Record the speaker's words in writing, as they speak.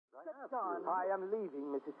John. I am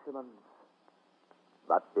leaving, Mrs. Simmons.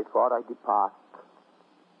 But before I depart,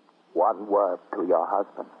 one word to your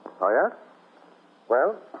husband. Oh, yes?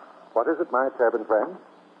 Well, what is it, my turban friend?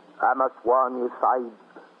 I must warn you, Sahib.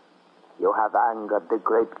 You have angered the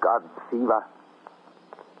great god Shiva.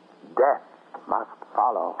 Death must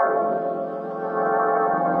follow.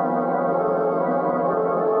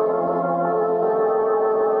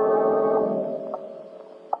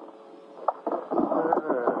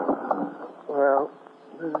 Well,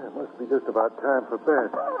 it must be just about time for bed.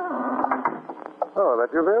 Oh,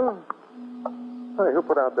 that you, Bill? Hey, who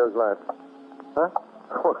put out those lights? Huh?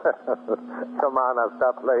 Well, come on, now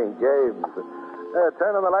stop playing games.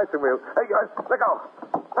 Turn on the lights and we'll... Hey, guys, let go.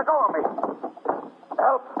 Let go of me.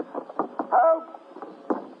 Help. Help.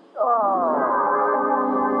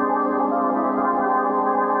 Oh.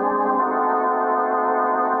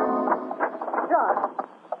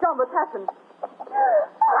 John, what's happened?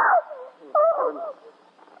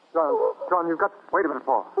 John, you've got... Wait a minute,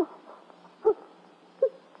 Paul.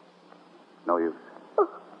 No use.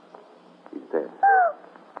 He's dead.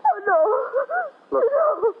 Oh, no.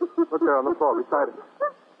 Look there on the floor beside him.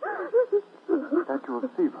 The statue of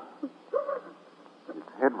Shiva. His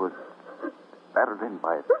head was battered in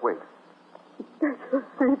by its weight. Statue of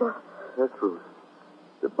Shiva. Yes, Ruth.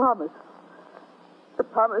 The promise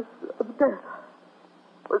of death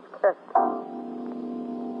was kept.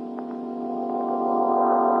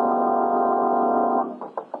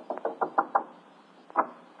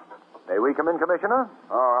 May we come in, Commissioner?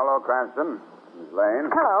 Oh, hello, Cranston. Miss Lane.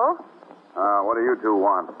 Hello. What do you two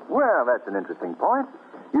want? Well, that's an interesting point.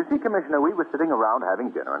 You see, Commissioner, we were sitting around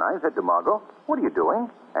having dinner, and I said to Margot, "What are you doing?"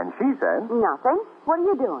 And she said, Nothing. What are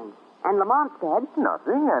you doing? And Lamont said,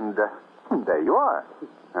 "Nothing," and there you are.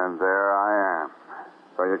 And there I am.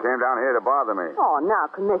 So you came down here to bother me. oh, now,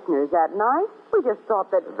 Commissioner, is that nice? We just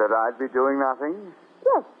thought that... That I'd be doing nothing?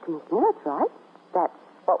 Yes, Commissioner, that's right. That's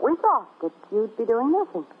what we thought, that you'd be doing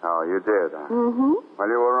nothing. Oh, you did, huh? Mm-hmm. Well,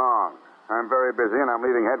 you were wrong. I'm very busy, and I'm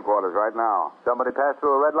leaving headquarters right now. Somebody passed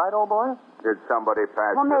through a red light, old boy? Did somebody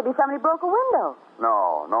pass... Well, maybe somebody broke a window.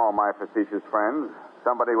 No, my facetious friends.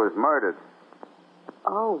 Somebody was murdered.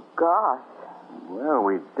 Oh, gosh. Well,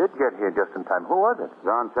 we did get here just in time. Who was it?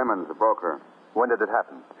 John Simmons, the broker. When did it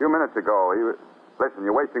happen? A few minutes ago, he was... Listen,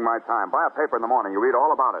 you're wasting my time. Buy a paper in the morning. You read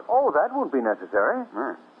all about it. Oh, that won't be necessary.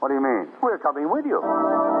 What do you mean? We're coming with you.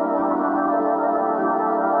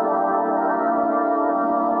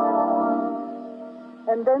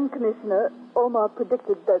 And then, Commissioner, Omar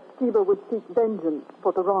predicted that Shiva would seek vengeance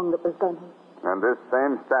for the wrong that was done him. And this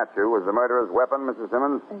same statue was the murderer's weapon, Mrs.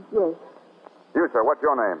 Simmons? Yes. You, sir, what's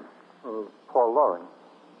your name? Paul Loring.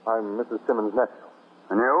 I'm Mrs. Simmons' nephew.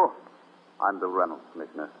 And you? I'm Bill Reynolds,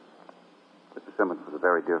 Commissioner. Mr. Simmons was a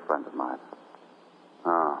very dear friend of mine.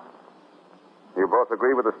 Oh. You both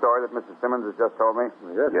agree with the story that Mrs. Simmons has just told me?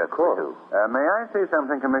 Yes, of course. We do. May I say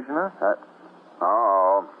something, Commissioner?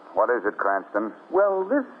 What is it, Cranston? Well,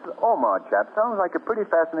 this Omar chap sounds like a pretty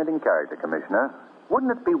fascinating character, Commissioner.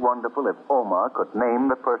 Wouldn't it be wonderful if Omar could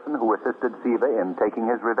name the person who assisted Shiva in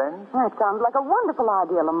taking his revenge? That sounds like a wonderful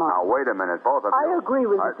idea, Lamont. Now, wait a minute, both of you. I agree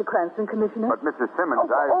with Mr. Cranston, Commissioner. But Mrs. Simmons,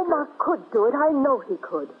 Omar could do it. I know he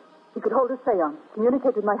could. He could hold a seance,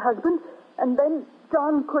 communicate with my husband, and then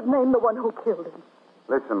John could name the one who killed him.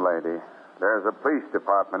 Listen, lady. There's a police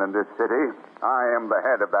department in this city. I am the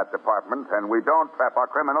head of that department, and we don't trap our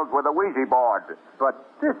criminals with a Ouija board. But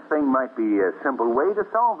this thing might be a simple way to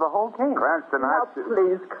solve the whole case. Cranston, Now,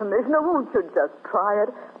 please, Commissioner, won't you just try it?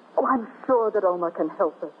 Oh, I'm sure that Omar can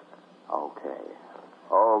help us.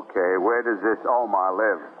 Okay, where does this Omar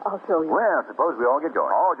live? I'll show you. Well, suppose we all get going.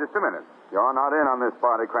 Oh, just a minute. You're not in on this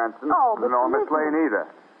party, Cranston. Oh, but no, Miss Commissioner- Lane either.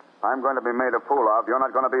 I'm going to be made a fool of. You're not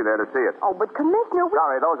going to be there to see it. Oh, but Commissioner,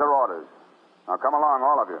 Sorry, those are orders. Now, come along,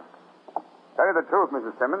 all of you. Tell you the truth,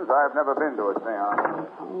 Mrs. Simmons, I've never been to a seance.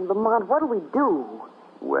 Oh, Lamont, what do we do?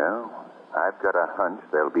 Well, I've got a hunch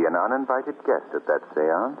there'll be an uninvited guest at that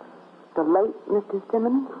seance. The late Mr.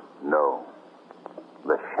 Simmons? No.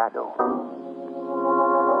 The shadow.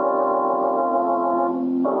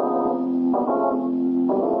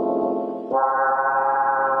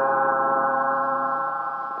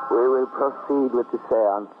 We will proceed with the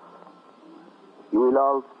seance. You will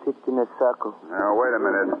all sit in a circle. Now, wait a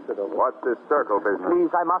minute. What's this circle business?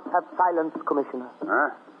 Please, I must have silence, Commissioner. Huh?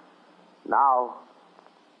 Now,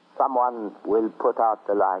 someone will put out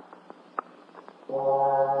the light.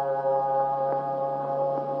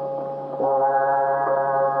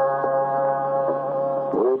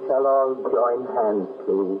 We shall all join hands,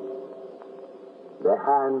 please. The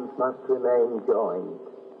hands must remain joined.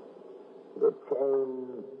 The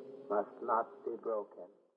chain must not be broken.